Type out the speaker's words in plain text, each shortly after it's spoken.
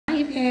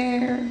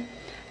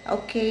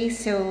Okay,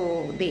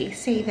 so they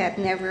say that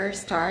never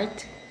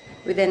start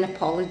with an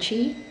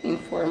apology in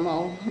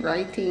formal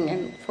writing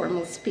and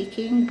formal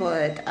speaking,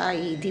 but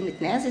I deem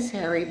it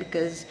necessary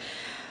because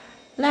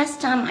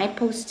last time I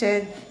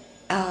posted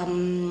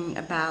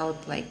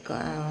about like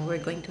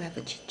we're going to have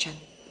a chit chat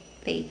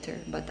later,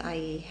 but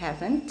I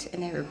haven't,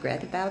 and I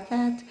regret about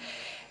that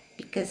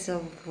because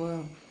of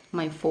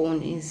my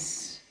phone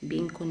is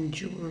being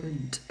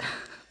conjured.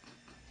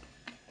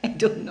 I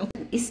don't know.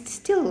 It's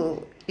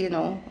still,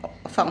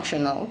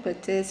 functional,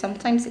 but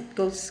sometimes it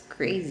goes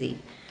crazy,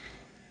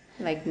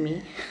 like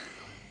me.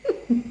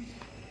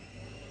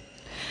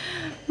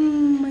 Oh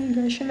my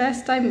gosh,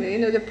 last time,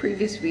 the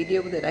previous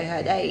video that I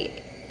had,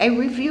 I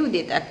reviewed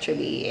it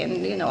actually,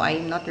 and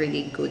I'm not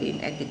really good in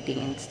editing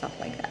and stuff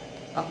like that.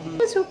 It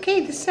was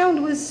okay, the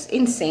sound was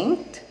in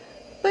sync,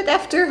 but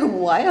after a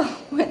while,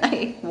 when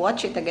I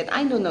watch it again,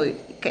 I don't know,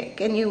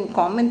 can you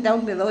comment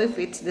down below if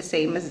it's the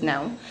same as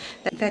now?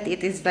 That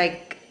it is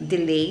like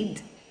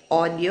delayed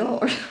audio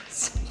or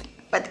something.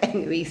 But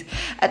anyways,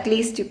 at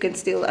least you can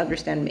still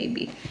understand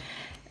maybe.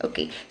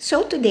 Okay,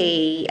 so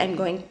today I'm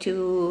going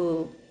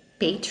to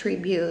pay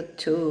tribute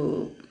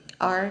to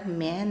our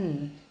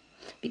men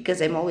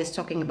because I'm always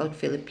talking about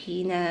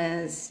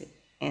Filipinas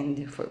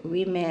and for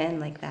women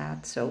like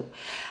that. So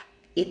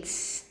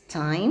it's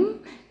time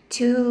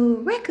to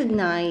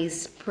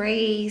recognize,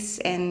 praise,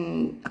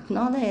 and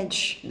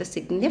acknowledge the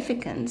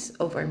significance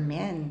of our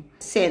men.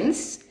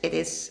 Since it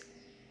is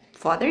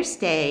Father's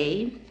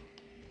Day,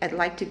 I'd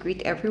like to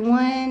greet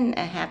everyone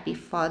a happy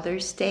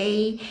Father's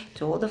Day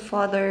to all the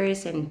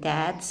fathers and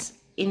dads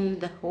in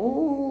the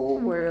whole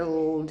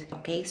world.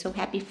 Okay, so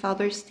happy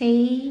Father's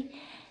Day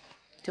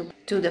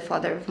to the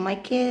father of my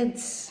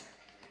kids.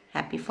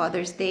 Happy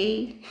Father's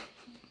Day.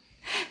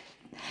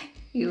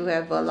 You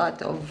have a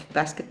lot of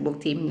basketball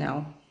team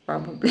now,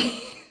 probably.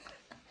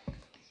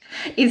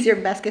 Is your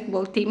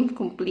basketball team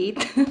complete?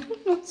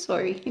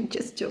 Sorry, I'm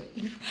just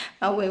joking.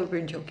 Well,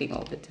 we're joking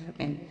all the time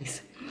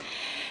anyways.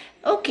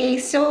 Okay,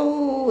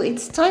 so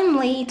it's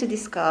timely to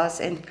discuss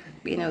and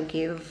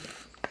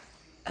give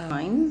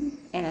time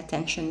and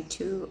attention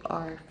to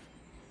our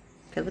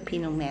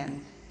Filipino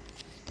men.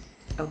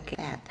 Okay,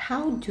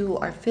 how do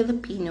our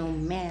Filipino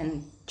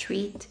men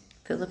treat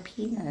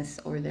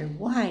Filipinas or their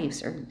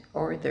wives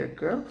or their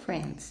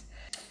girlfriends?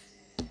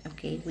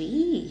 Okay,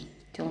 we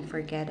don't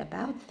forget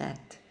about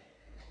that.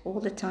 All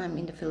the time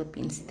in the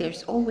Philippines,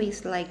 there's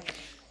always like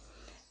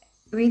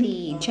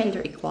really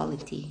gender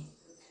equality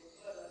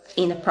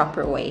in a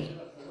proper way,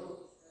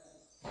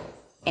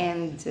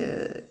 and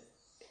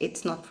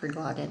it's not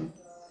forgotten.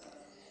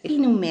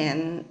 Filipino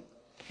men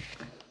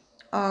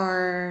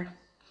are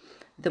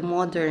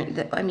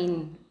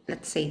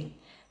let's say,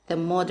 the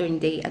modern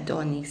day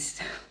Adonis.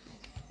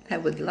 I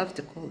would love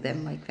to call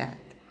them like that.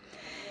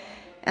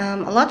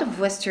 A lot of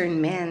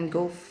Western men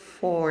go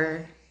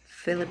for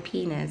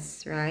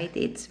Filipinas, right?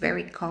 It's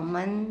very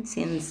common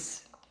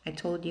since, I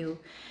told you,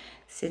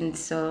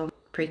 since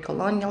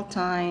pre-colonial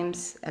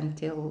times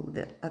until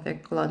the other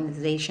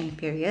colonization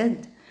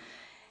period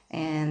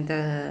and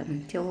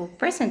until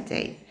present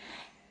day.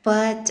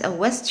 But a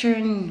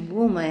Western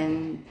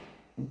woman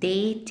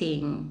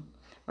dating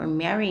or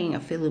marrying a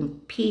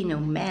Filipino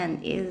man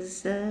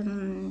is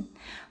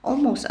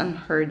almost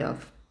unheard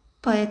of.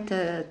 But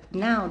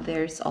now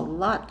there's a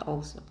lot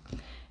also.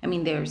 I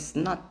mean, there's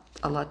not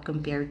a lot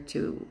compared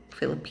to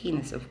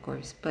Filipinas, of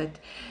course, but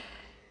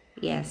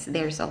yes,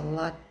 there's a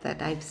lot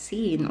that I've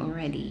seen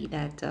already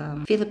that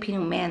Filipino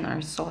men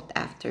are sought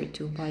after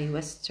to by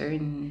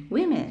Western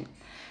women.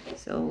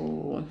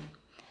 So,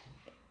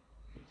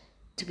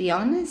 to be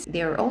honest,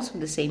 they're also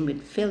the same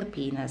with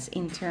Filipinas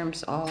in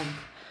terms of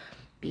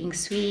being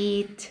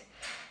sweet,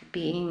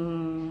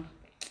 being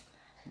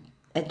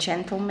a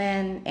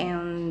gentleman,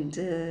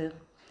 and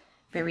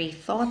very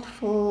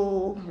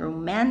thoughtful,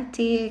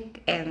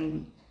 romantic,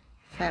 and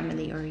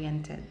family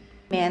oriented.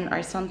 Men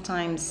are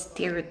sometimes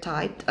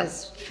stereotyped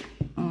as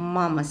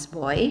mama's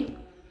boy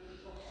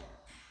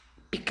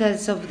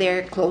because of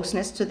their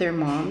closeness to their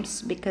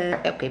moms. Because,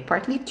 okay,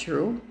 partly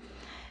true,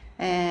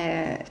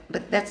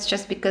 but that's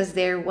just because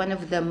they're one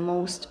of the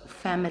most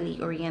family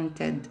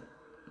oriented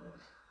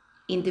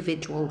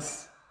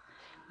individuals,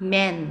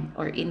 men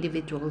or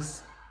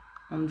individuals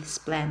on this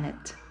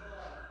planet,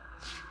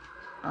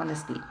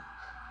 honestly.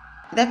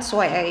 That's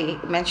why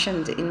I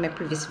mentioned in my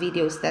previous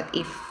videos that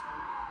if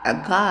a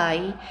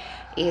guy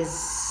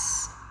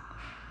is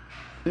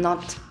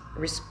not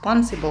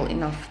responsible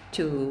enough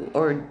to,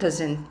 or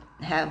doesn't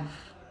have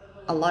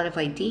a lot of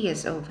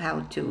ideas of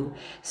how to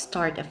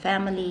start a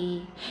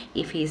family,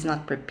 if he is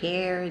not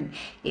prepared,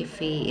 if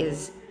he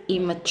is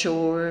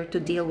immature to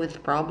deal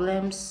with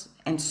problems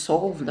and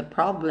solve the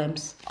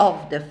problems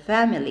of the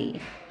family,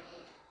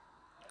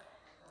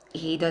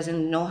 he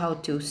doesn't know how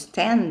to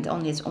stand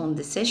on his own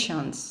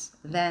decisions,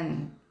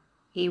 then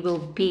he will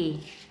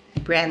be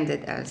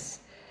branded as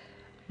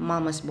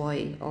mama's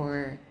boy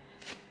or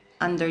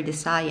under the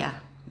saya.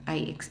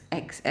 I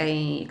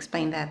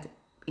explained that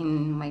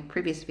in my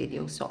previous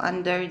video. So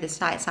under the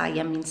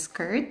saya means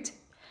skirt.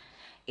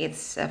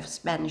 It's a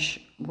Spanish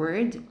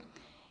word,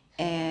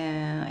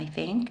 I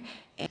think.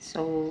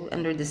 So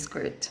under the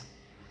skirt,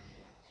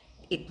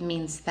 it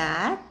means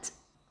that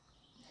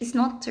he's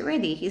not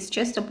ready. He's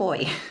just a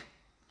boy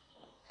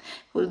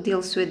who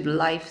deals with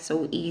life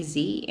so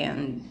easy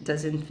and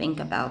doesn't think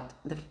about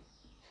the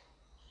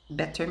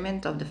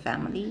betterment of the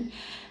family,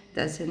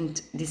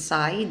 doesn't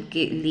decide,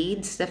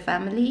 leads the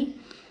family,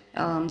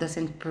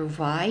 doesn't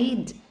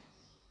provide,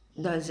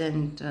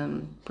 doesn't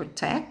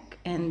protect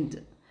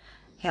and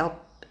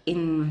help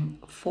in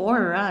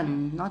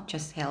forerun, not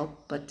just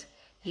help, but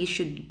he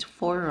should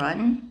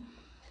forerun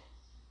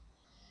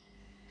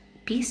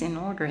peace and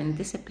order and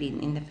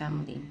discipline in the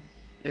family.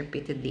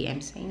 Repeatedly,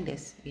 I'm saying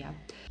this. Yeah.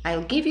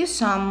 I'll give you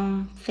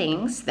some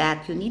things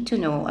that you need to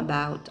know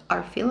about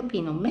our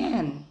Filipino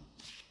men.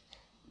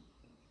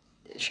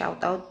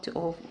 Shout out to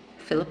all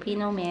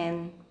Filipino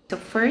men. The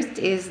first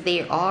is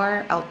they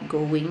are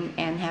outgoing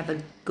and have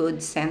a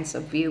good sense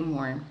of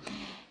humor.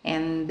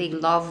 And they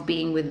love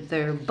being with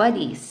their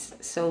buddies.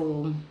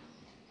 So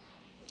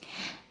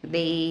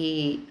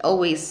they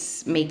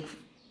always make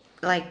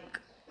like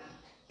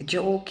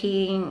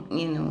joking,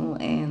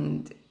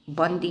 and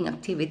bonding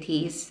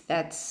activities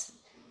that's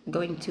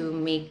going to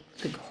make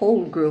the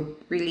whole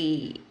group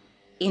really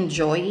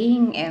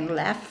enjoying and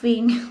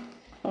laughing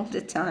all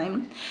the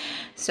time.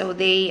 So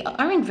they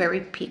aren't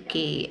very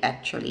picky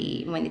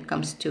actually when it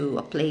comes to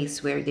a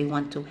place where they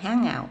want to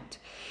hang out.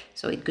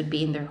 So it could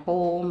be in their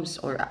homes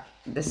or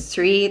the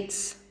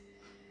streets.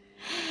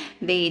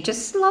 They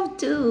just love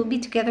to be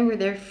together with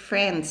their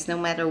friends no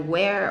matter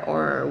where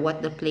or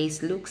what the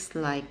place looks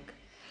like.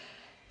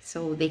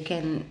 So they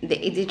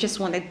just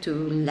wanted to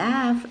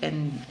laugh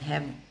and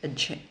have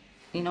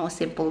a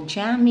simple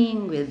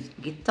jamming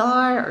with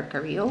guitar or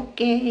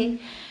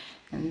karaoke,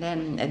 and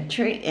then a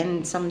drink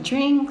and some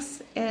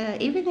drinks,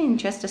 even in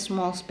just a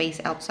small space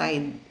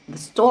outside the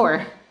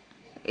store.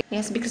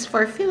 Yes, because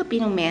for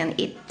Filipino men,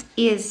 it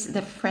is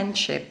the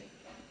friendship.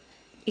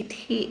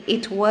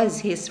 It was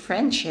his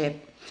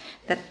friendship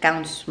that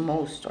counts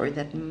most or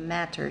that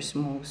matters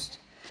most,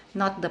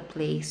 not the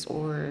place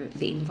or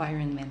the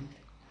environment.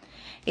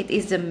 It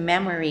is the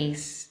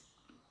memories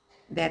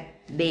that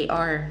they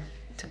are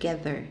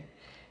together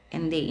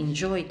and they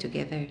enjoy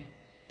together.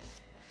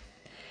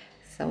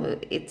 So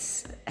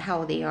it's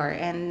how they are.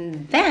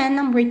 And then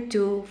number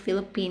two,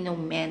 Filipino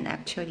men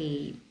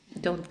actually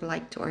don't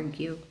like to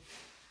argue.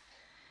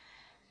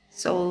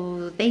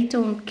 So they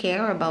don't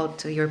care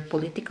about your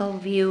political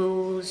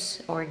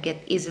views or get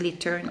easily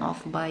turned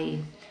off by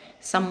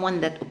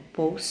someone that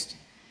opposed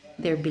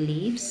their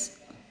beliefs.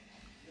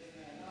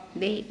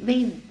 They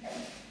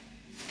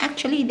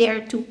actually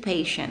they're too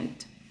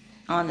patient,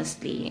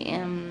 honestly.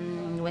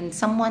 When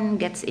someone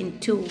gets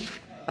into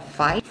a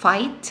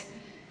fight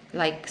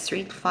like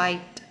street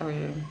fight or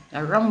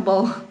a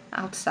rumble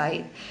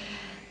outside,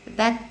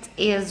 that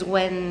is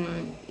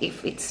when,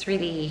 if it's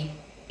really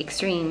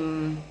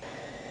extreme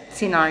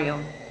scenario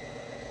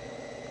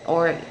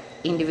or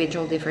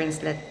individual difference,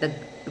 that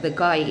the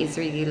guy is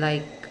really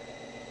like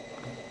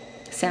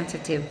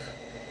sensitive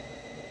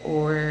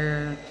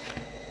or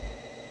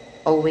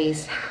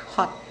always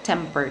hot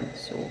tempered.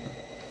 So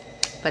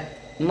but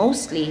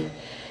mostly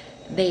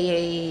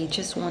they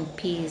just want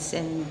peace,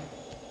 and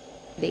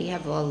they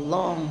have a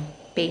long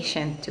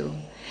patience too,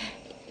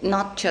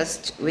 not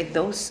just with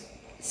those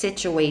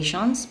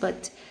situations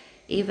but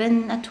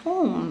even at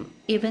home,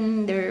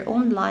 even their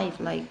own life.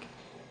 Like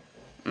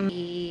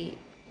they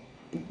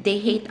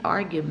hate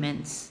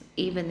arguments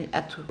even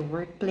at the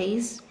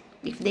workplace.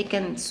 If they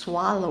can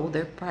swallow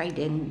their pride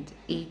and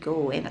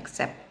ego and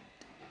accept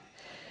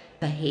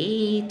the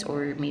hate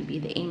or maybe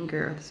the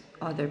anger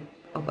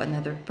of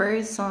another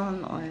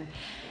person, or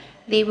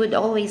they would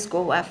always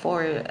go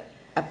for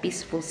a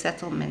peaceful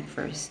settlement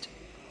first,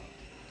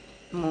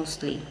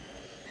 mostly.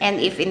 And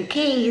if in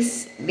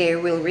case there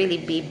will really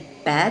be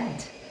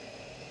bad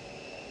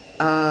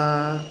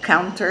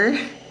counter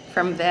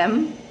from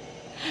them,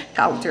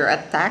 counter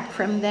attack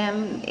from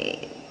them,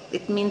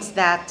 it means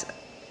that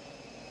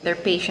their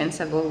patience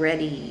have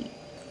already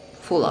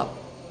full up.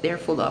 They're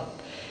full up.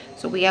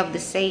 So we have the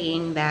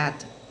saying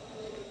that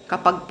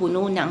kapag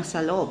puno na ang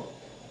salob,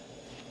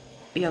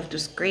 you have to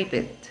scrape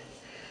it.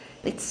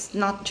 It's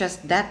not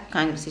just that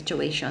kind of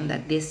situation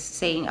that this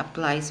saying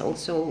applies,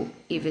 also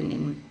even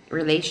in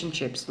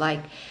relationships.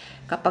 Like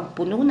kapag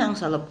puno na ang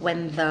salob,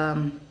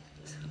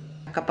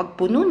 kapag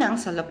puno na ang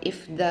salob,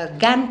 if the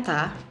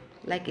ganta,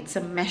 like it's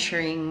a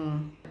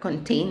measuring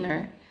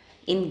container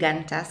in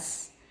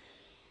gantas,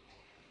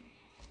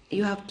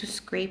 you have to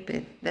scrape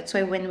it. That's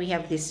why when we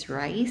have this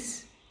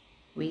rice,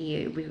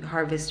 we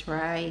harvest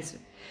rice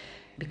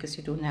because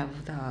you don't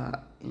have the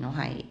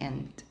high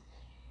end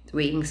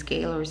weighing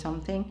scale or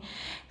something.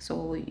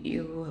 So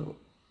you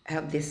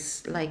have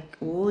this like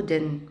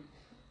wooden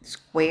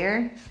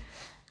square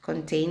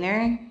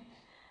container.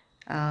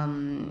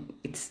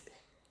 It's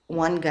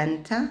one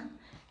ganta,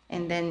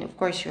 and then of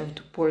course you have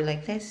to pour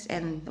like this,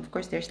 and of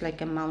course there's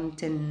like a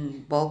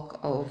mountain bulk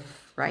of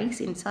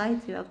rice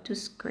inside. You have to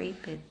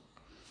scrape it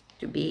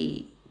to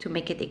to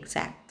make it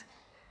exact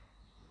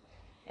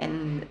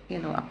and,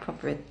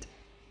 appropriate,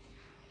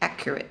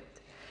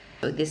 accurate.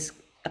 So this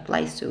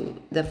applies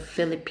to the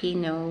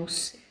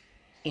Filipinos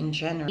in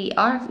general. We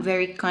are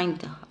very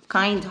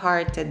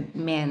kind-hearted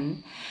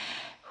men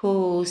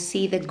who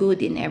see the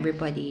good in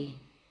everybody.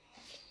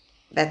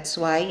 That's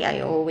why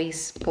I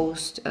always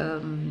post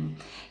in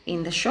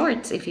the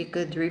shorts, if you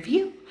could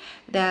review,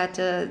 that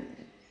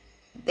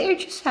they're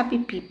just happy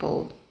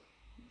people,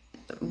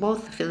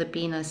 both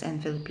Filipinos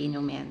and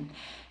Filipino men.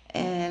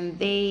 And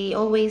they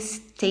always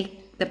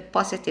take the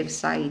positive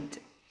side.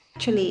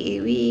 Actually,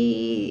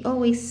 we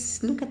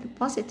always look at the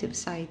positive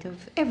side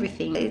of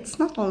everything. It's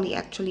not only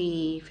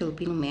actually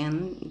Filipino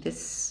men,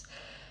 this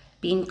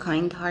being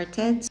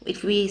kind-hearted.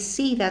 If we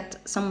see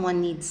that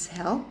someone needs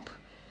help,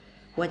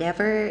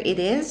 whatever it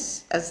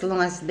is, as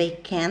long as they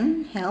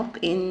can help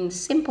in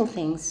simple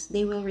things,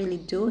 they will really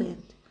do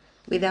it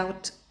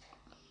without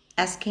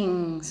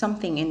asking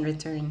something in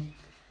return.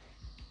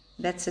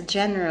 That's a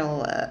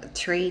general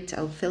trait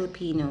of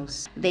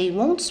Filipinos. They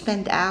won't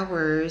spend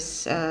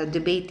hours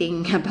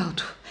debating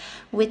about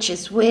which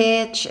is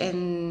which,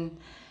 and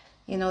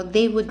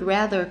they would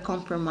rather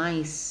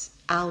compromise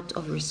out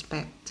of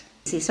respect.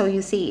 So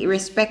you see,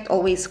 respect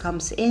always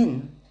comes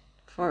in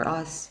for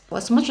us.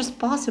 As much as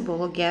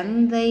possible,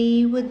 again,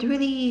 they would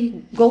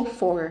really go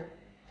for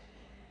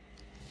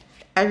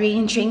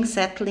arranging,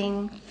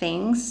 settling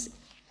things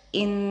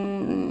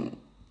in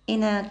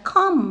a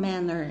calm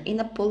manner, in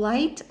a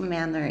polite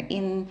manner,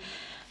 in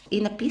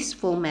a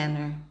peaceful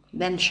manner,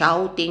 than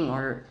shouting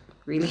or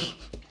really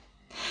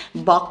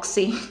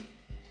boxing.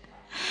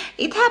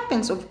 It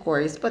happens, of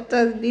course, but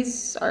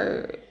these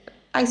are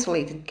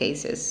isolated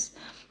cases.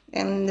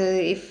 And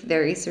if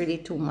there is really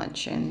too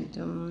much, and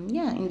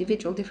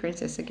individual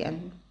differences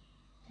again.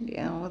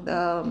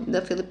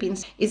 The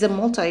Philippines is a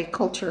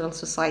multicultural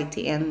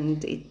society,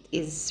 and it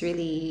is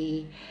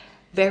really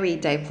very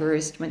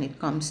diverse when it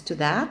comes to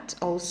that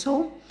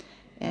also,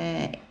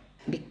 uh,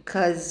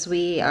 because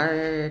we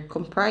are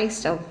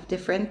comprised of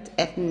different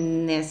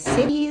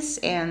ethnicities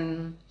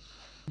and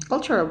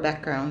cultural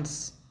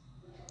backgrounds,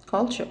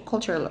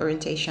 cultural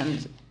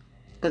orientations,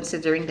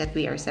 considering that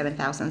we are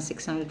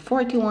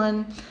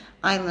 7,641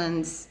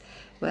 islands.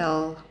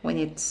 Well, when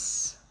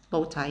it's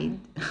low tide,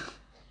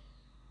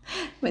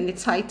 when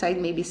it's high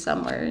tide, maybe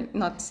some are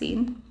not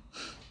seen.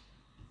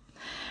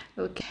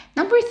 Okay.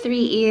 Number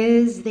 3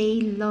 is they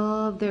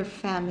love their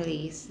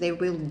families. They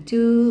will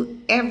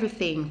do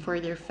everything for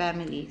their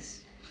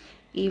families,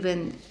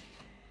 even,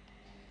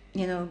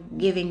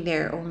 giving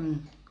their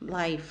own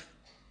life.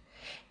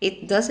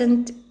 It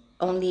doesn't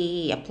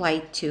only apply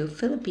to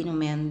Filipino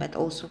men, but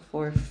also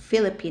for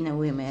Filipino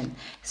women,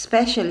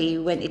 especially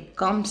when it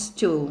comes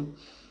to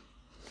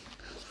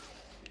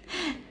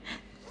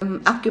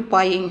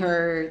occupying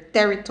her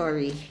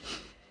territory.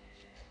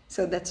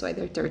 So that's why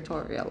they're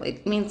territorial.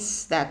 It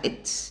means that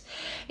it's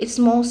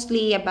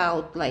mostly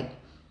about, like,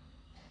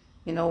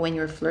 when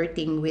you're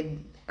flirting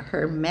with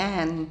her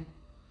man,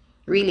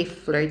 really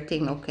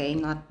flirting, okay?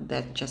 Not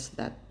that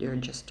you're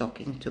just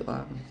talking to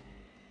a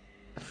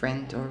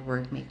friend or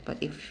workmate, but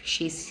if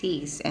she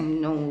sees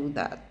and know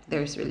that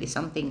there's really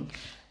something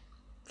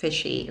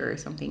fishy or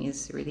something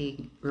is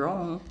really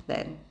wrong,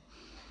 then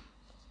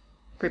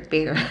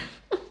prepare.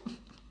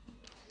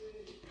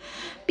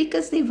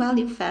 Because they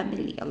value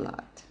family a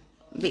lot.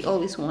 They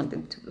always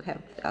wanted to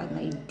have an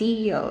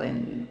ideal,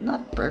 and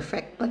not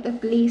perfect, but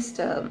at least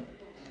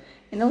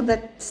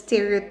that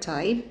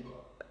stereotype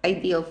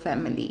ideal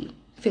family,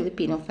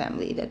 Filipino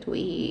family that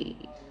we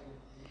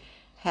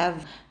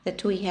have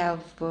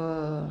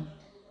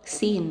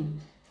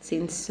seen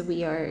since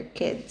we are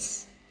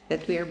kids,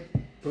 that we are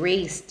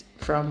raised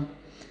from.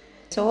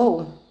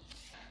 So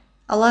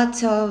a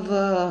lot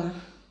of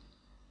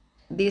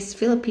these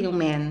Filipino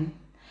men,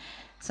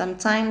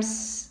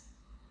 sometimes,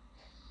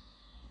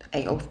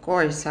 of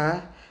course,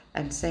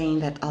 I'm saying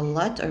that a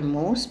lot or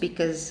most,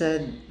 because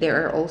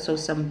there are also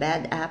some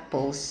bad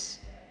apples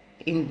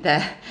in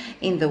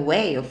the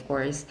way, of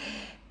course.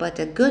 But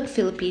a good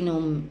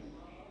Filipino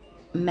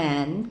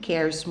man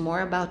cares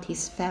more about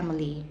his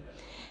family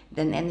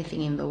than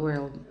anything in the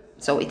world.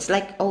 So it's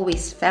like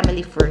always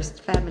family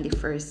first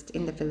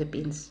in the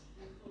Philippines,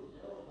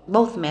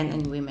 both men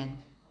and women.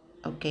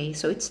 Okay,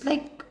 so it's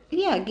like,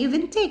 give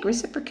and take,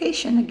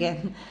 reciprocation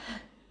again.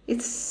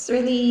 It's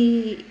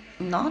really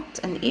not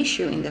an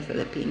issue in the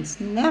Philippines.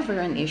 Never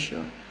an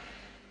issue.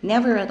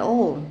 Never at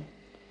all.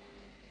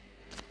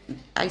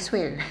 I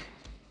swear.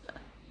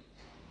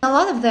 A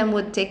lot of them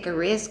would take a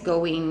risk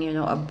going,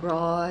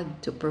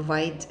 abroad to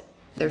provide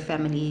their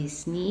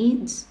family's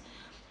needs.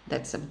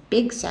 That's a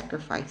big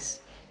sacrifice,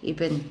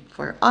 even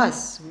for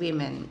us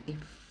women, if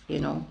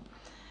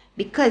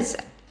because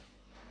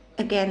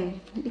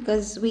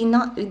we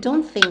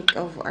don't think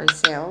of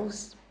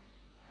ourselves.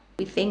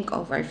 We think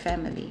of our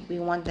family. We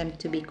want them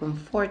to be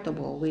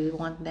comfortable. We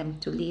want them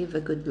to live a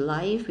good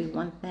life. We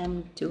want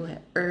them to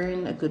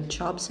earn a good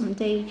job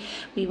someday.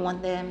 We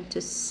want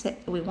to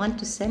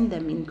send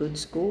them in good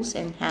schools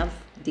and have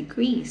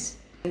degrees.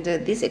 And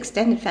this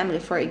extended family,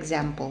 for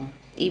example,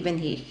 even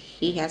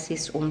he has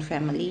his own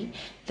family,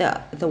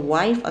 the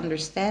wife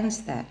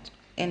understands that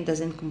and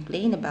doesn't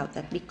complain about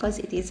that because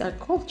it is our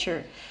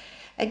culture.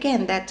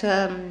 Again, that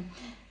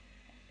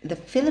the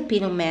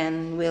Filipino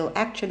man will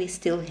actually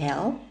still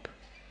help.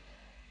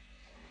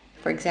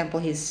 For example,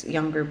 his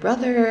younger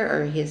brother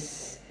or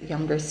his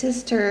younger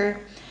sister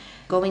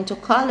going to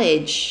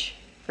college.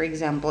 For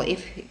example,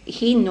 if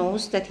he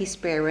knows that his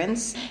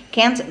parents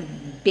can't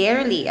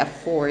barely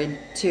afford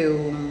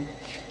to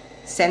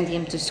send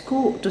him to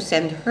school, to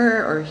send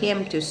her or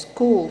him to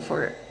school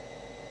for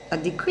a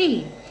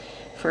degree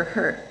for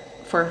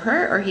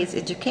her or his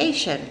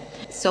education.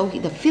 So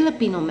the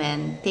Filipino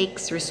man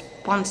takes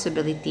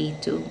responsibility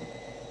to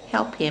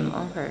help him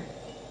or her.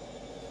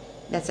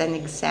 That's an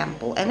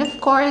example. And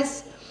of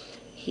course,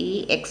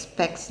 he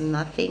expects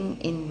nothing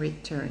in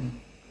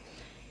return.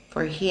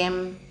 For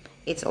him,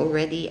 it's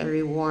already a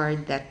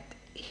reward that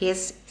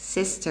his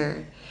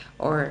sister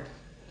or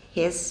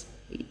his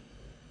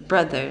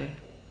brother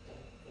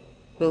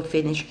will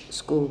finish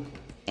school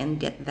and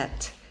get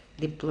that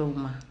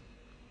diploma.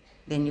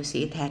 Then you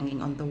see it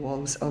hanging on the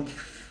walls of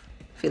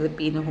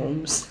Filipino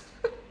homes.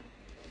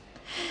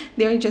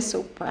 They're just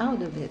so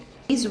proud of it.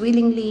 He's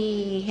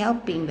willingly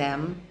helping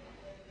them,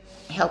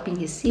 helping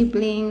his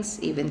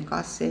siblings, even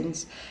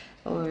cousins,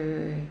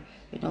 or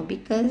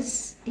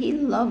because he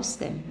loves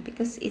them,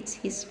 because it's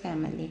his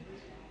family.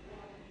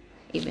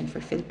 Even for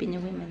Filipino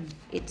women,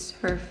 it's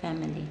her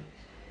family.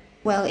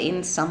 Well,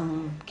 in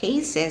some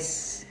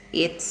cases,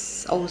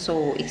 it's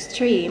also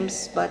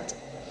extremes, but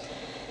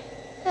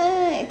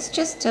it's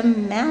just a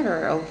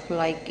matter of,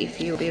 like, if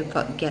you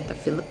get a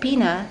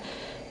Filipina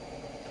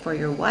for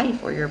your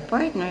wife or your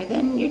partner,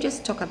 then you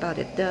just talk about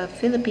it. The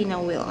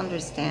Filipino will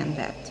understand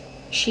that.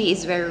 She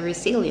is very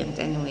resilient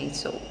anyway,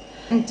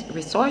 and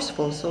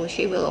resourceful, so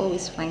she will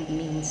always find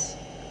means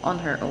on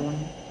her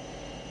own.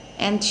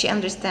 And she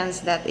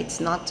understands that it's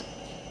not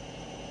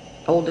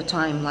all the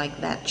time like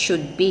that,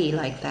 should be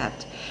like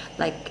that.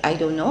 Like, I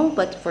don't know,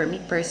 but for me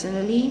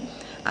personally,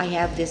 I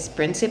have this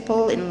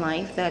principle in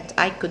life that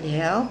I would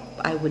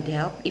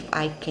help if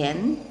I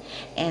can,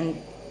 and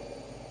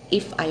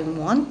if I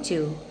want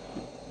to,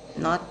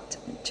 not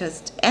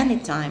just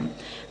anytime.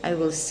 I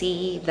will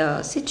see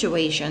the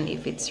situation,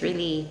 if it's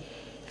really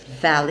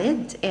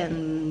valid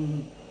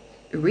and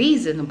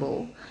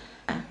reasonable,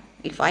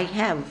 if I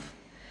have.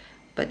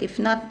 But if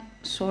not,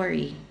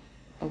 sorry,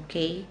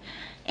 okay?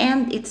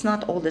 And it's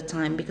not all the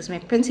time, because my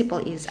principle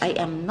is I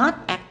am not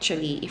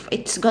actually, if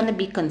it's gonna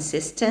be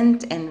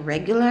consistent and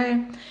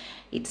regular,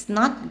 it's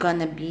not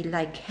gonna be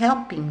like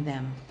helping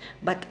them,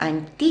 but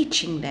I'm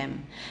teaching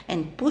them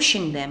and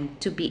pushing them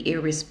to be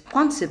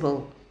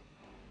irresponsible,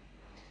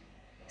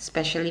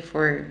 especially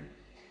for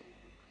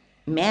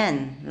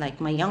men like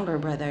my younger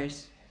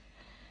brothers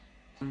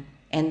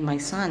and my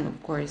son.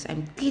 Of course,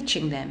 I'm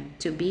teaching them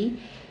to be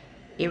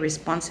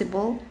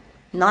irresponsible,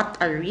 not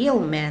a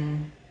real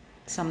man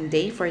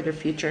someday for their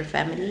future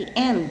family,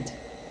 and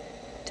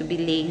to be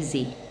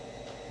lazy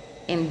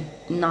and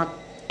not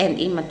and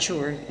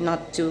immature,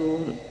 not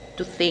to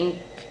think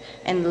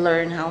and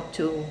learn how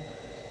to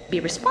be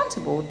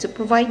responsible, to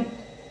provide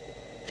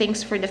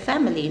things for the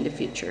family in the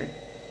future.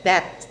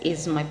 That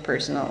is my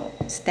personal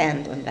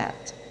stand on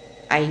that.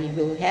 I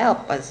will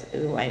help as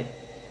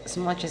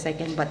much as I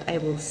can, but I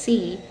will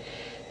see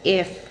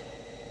if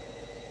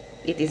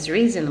it is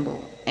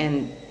reasonable,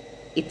 and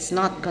it's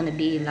not gonna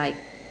be like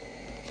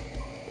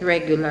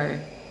regular,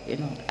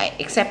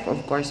 except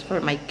of course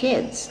for my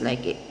kids.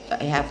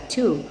 I have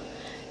two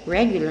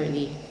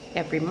regularly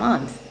every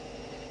month,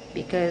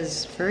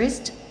 because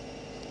first,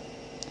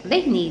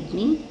 they need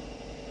me.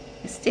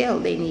 Still,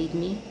 they need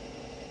me.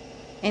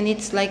 And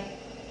it's like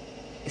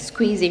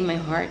squeezing my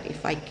heart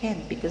if I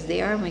can, because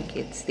they are my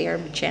kids. They are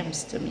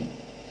gems to me.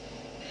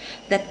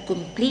 That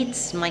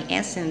completes my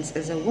essence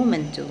as a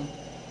woman too.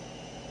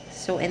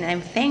 So, and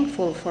I'm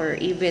thankful for,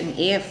 even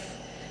if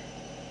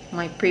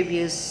my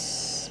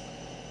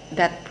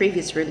that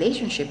previous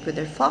relationship with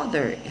their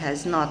father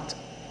has not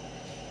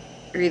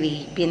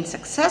really been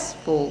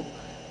successful,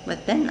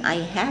 but then I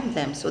have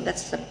them, so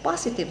that's the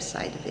positive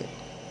side of it.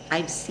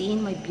 I've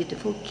seen my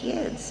beautiful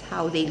kids,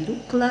 how they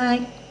look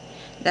like,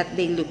 that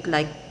they look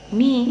like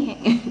me.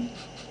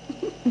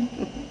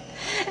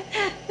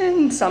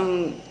 And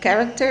some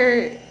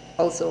character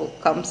also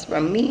comes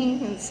from me,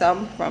 and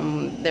some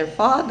from their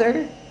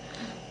father.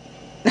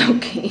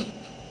 Okay.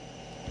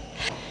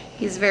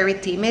 He's very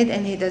timid,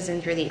 and he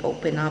doesn't really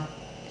open up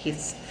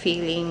his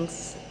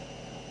feelings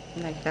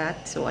like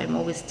that. So I'm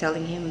always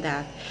telling him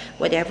that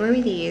whatever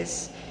it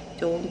is,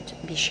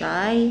 don't be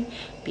shy,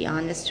 be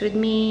honest with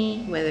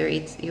me. Whether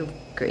it's you've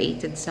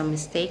created some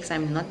mistakes,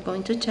 I'm not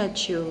going to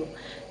judge you.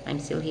 I'm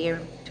still here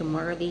to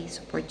morally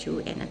support you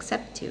and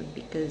accept you,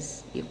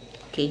 because you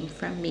came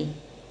from me.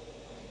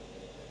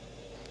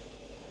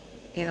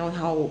 You know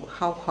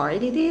how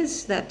hard it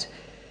is that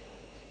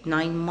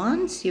 9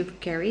 months you've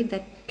carried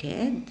that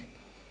kid,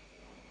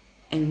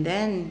 and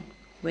then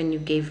when you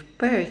gave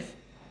birth,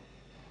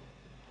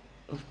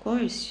 of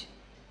course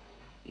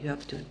You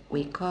have to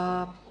wake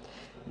up,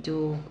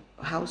 do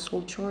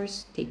household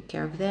chores, take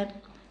care of them,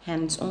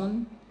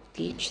 hands-on,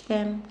 teach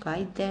them,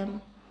 guide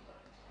them.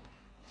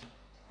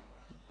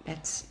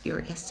 That's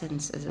your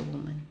essence as a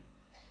woman.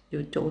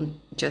 You don't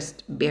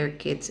just bear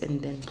kids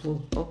and then,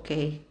 oh,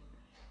 okay.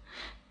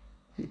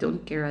 You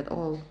don't care at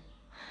all.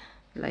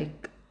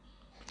 Like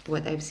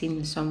what I've seen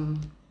in some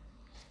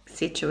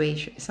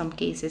situations, some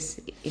cases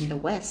in the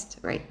West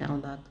right now,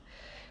 that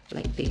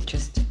like they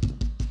just,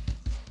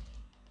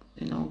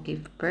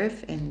 give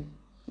birth, and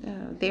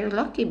they're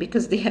lucky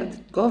because they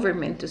have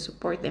government to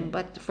support them.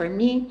 But for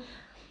me,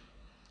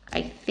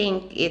 I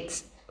think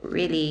it's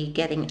really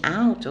getting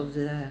out of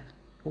the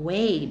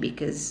way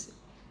because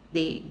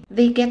they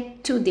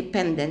get too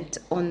dependent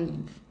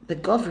on the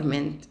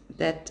government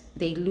that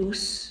they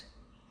lose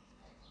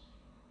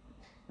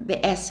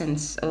the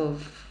essence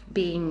of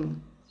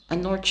being a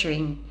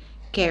nurturing,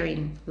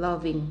 caring,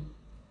 loving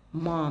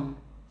mom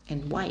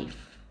and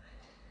wife.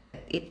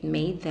 It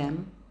made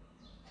them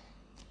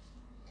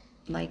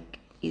like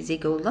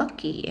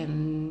easy-go-lucky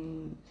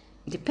and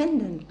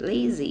dependent,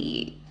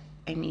 lazy.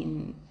 I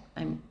mean,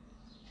 I'm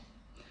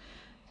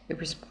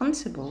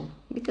irresponsible,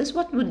 because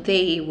what would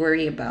they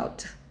worry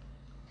about?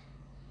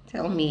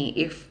 Tell me,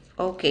 if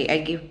okay, I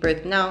give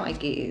birth now, I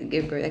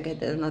give birth, I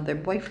get another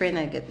boyfriend,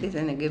 I get this,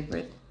 and I give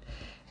birth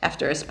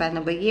after a span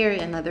of a year,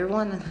 another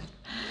one,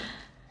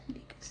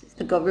 because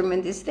the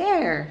government is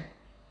there.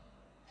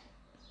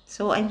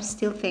 So I'm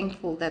still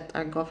thankful that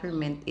our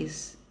government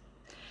is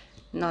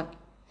not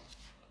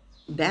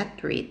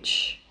that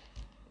rich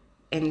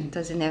and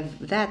doesn't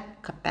have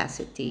that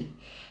capacity,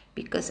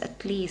 because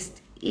at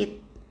least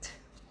it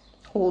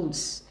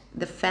holds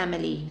the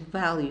family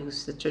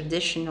values, the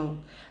traditional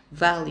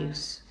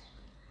values.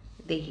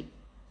 They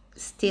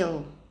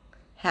still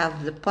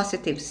have the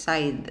positive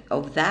side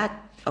of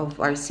that,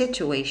 of our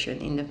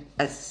situation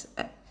as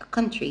a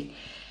country.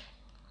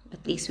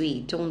 At least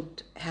we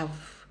don't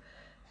have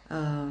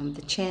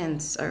the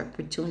chance or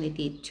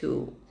opportunity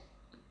to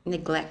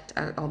neglect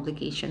our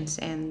obligations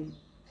and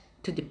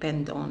to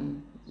depend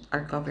on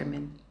our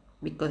government,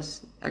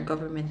 because our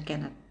government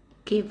cannot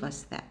give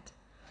us that.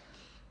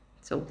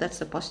 So that's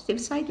the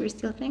positive side. We're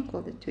still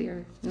thankful that we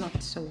are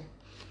not so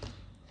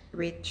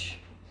rich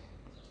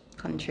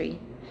country.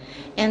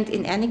 And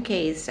in any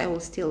case, I will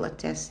still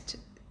attest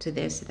to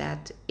this,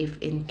 that if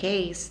in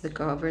case the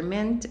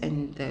government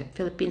and the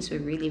Philippines will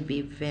really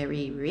be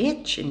very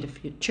rich in the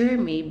future,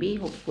 maybe,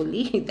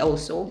 hopefully,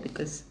 also,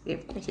 because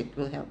of course it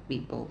will help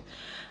people,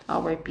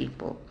 our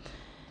people,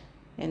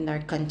 and our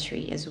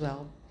country as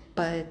well.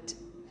 But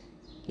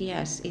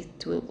yes,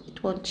 it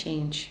won't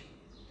change.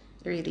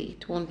 Really,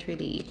 it won't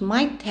really. It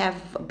might have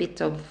a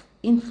bit of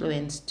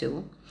influence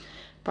too,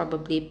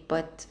 probably,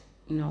 but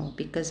no,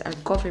 because our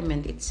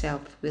government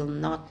itself will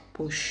not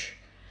push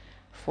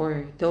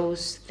for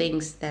those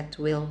things that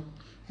will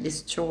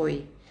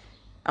destroy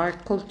our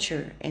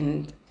culture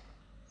and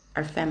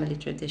our family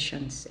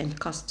traditions and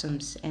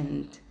customs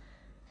and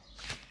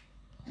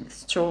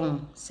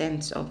strong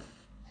sense of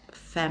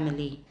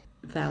family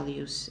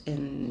values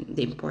and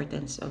the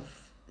importance of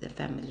the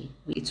family.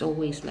 It's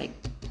always like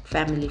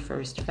family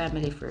first,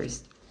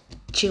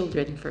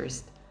 children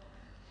first.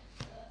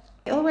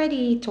 I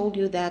already told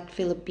you that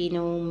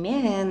Filipino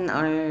men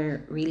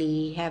are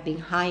really having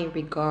high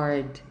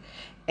regard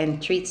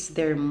and treats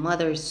their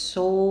mothers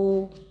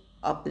so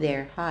up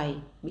there high,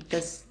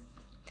 because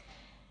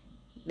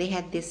they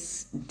had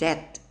this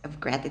debt of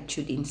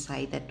gratitude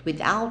inside, that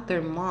without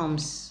their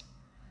moms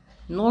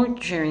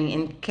nurturing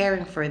and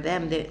caring for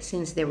them,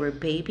 since they were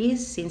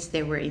babies, since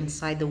they were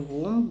inside the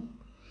womb,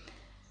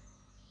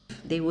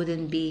 they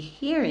wouldn't be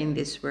here in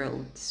this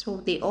world. So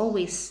they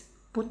always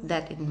put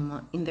that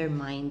in their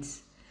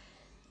minds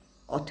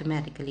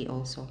automatically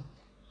also.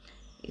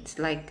 It's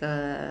like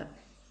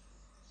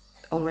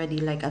already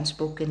like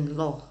unspoken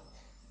law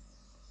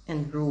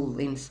and rule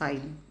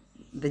inside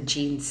the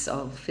genes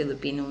of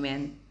Filipino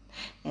men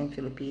and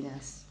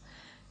Filipinas.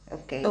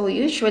 Okay. So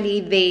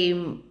usually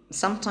they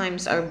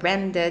sometimes are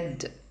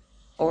branded,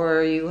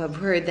 or you have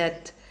heard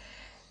that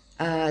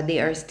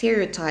they are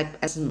stereotyped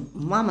as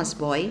mama's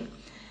boy.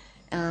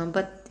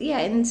 But yeah,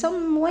 in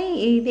some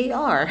way they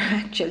are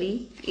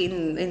actually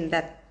in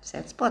that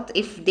sense. But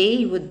if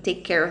they would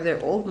take care of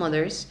their old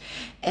mothers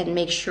and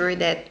make sure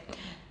that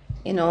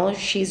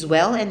she's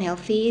well and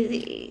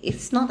healthy,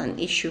 it's not an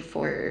issue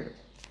for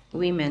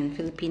women,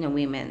 Filipino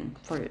women,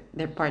 for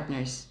their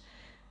partners.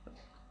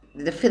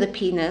 The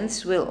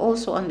Filipinas will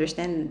also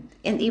understand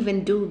and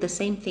even do the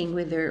same thing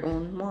with their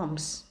own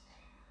moms.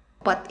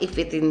 But if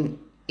it in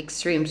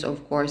extremes,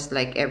 of course,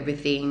 like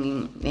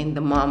everything, and the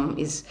mom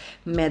is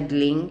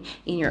meddling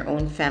in your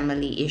own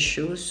family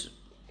issues,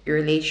 your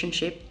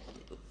relationship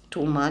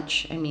too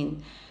much, I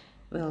mean,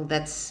 well,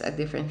 that's a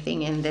different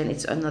thing, and then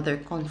it's another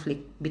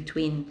conflict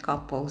between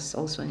couples,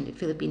 also in the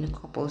Filipino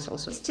couples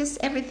also. It's just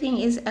everything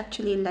is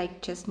actually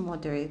like just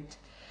moderate.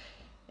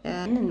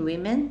 Men and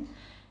women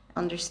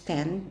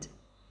understand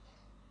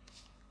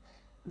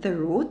the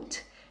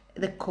root,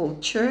 the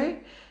culture,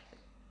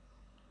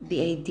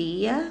 the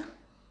idea,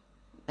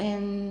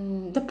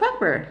 and the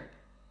proper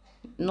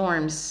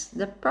norms,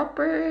 the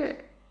proper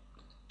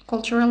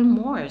cultural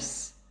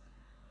mores.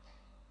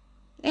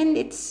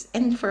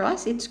 And for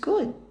us it's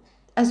good,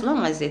 as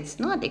long as it's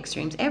not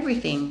extremes.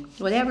 Everything,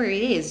 whatever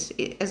it is,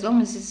 as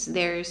long as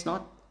it's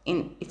not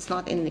in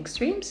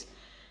extremes,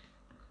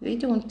 we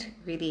don't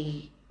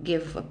really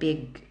give a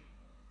big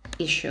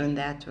issue on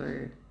that,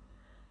 or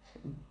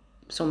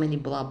so many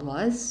blah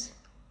blahs,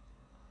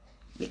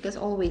 because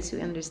always we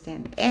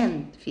understand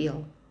and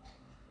feel.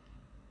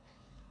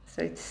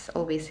 So it's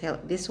always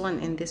help, this one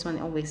and this one,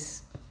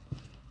 always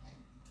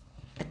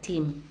a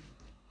team.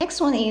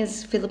 Next one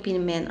is Filipino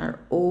men are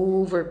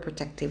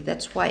overprotective.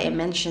 That's why I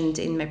mentioned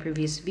in my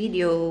previous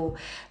video,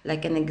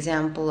 like an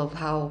example of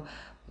how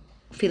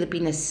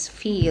Filipinas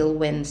feel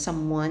when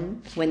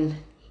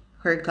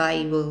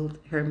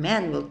her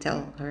man will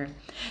tell her,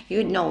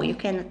 you know, you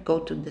cannot go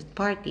to the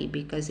party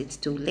because it's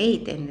too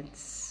late, and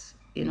it's,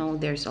 you know,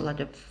 there's a lot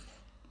of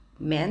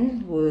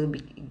men who will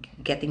be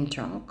getting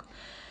drunk,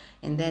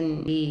 and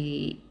then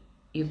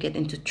you get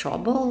into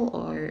trouble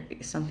or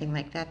something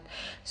like that.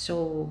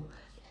 So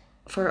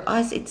for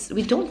us,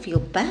 we don't feel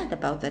bad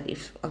about that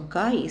if a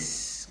guy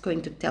is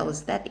going to tell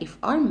us that, if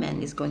our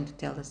man is going to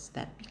tell us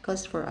that,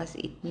 because for us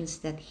it means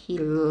that he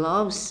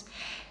loves,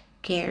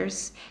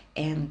 cares,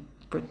 and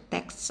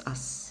protects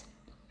us.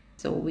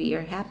 So we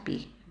are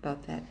happy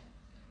about that.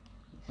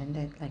 And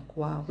then, like,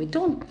 wow, we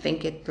don't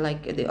think it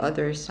like the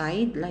other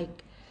side,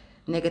 like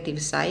negative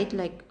side,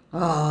 like,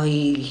 oh,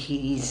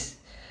 he's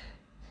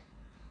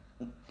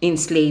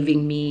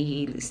enslaving me,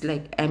 he's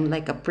like, I'm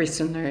like a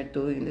prisoner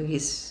to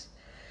his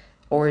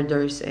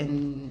orders,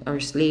 and or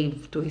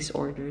slave to his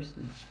orders.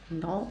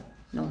 No,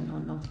 no, no,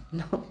 no,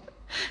 no.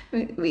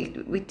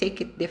 We take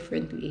it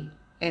differently,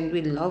 and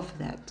we love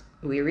that.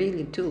 We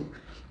really do.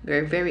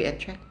 We're very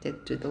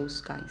attracted to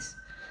those guys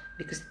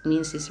because it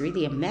means he's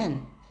really a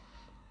man.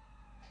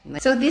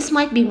 So this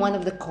might be one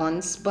of the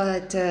cons,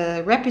 but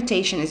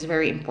reputation is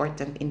very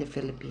important in the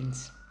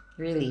Philippines,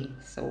 really.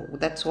 So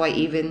that's why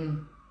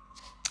even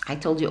I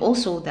told you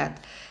also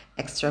that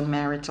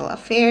extramarital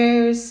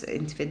affairs,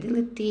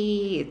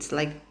 infidelity, it's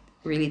like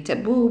really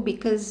taboo,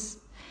 because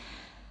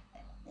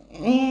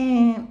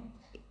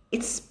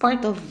it's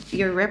part of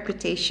your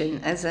reputation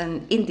as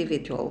an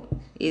individual.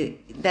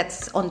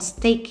 That's on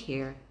stake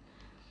here,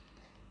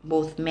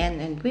 both men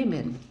and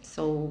women.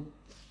 So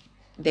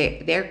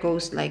there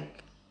goes,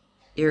 like,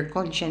 your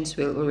conscience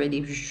will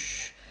already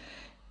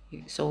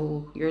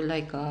so you're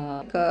like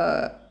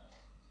a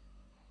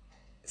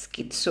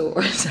schizo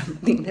or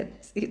something,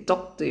 that you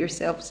talk to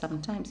yourself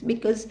sometimes,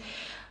 because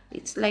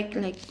it's like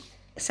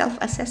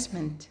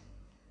self-assessment.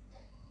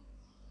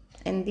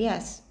 And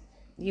yes,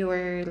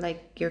 your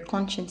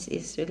conscience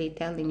is really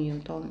telling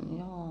you,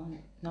 no,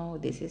 no,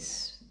 this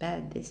is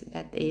bad,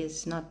 that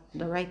is not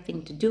the right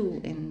thing to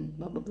do, and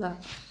blah blah blah.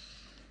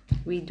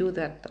 We do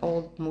that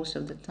most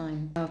of the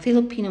time.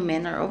 Filipino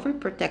men are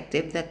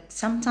overprotective, that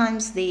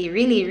sometimes they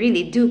really,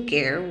 really do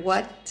care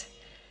what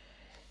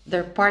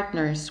their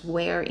partners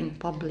wear in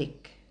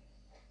public.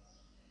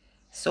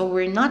 So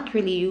we're not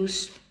really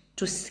used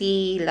to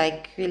see,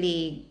 like,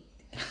 really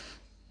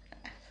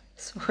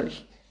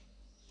sorry.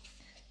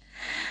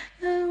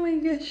 Oh my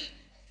gosh.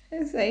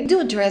 Yes, I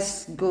do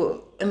dress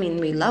good. I mean,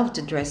 we love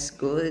to dress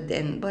good,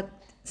 but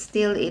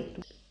still,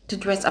 to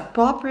dress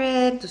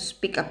appropriate, to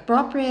speak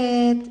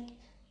appropriate,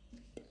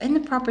 in the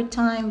proper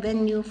time,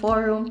 venue,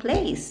 forum,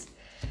 place.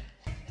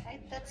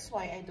 That's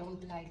why I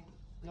don't like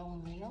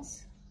long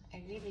nails.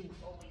 I really,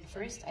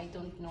 first, I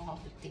don't know how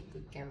to take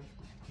good care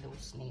of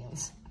those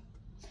nails.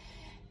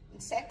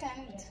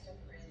 Second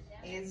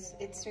is,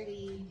 it's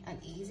really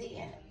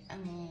uneasy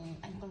and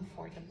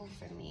uncomfortable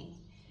for me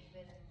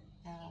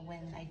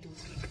when I do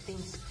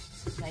things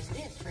like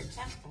this, for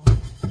example,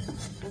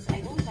 because I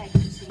don't like to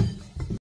see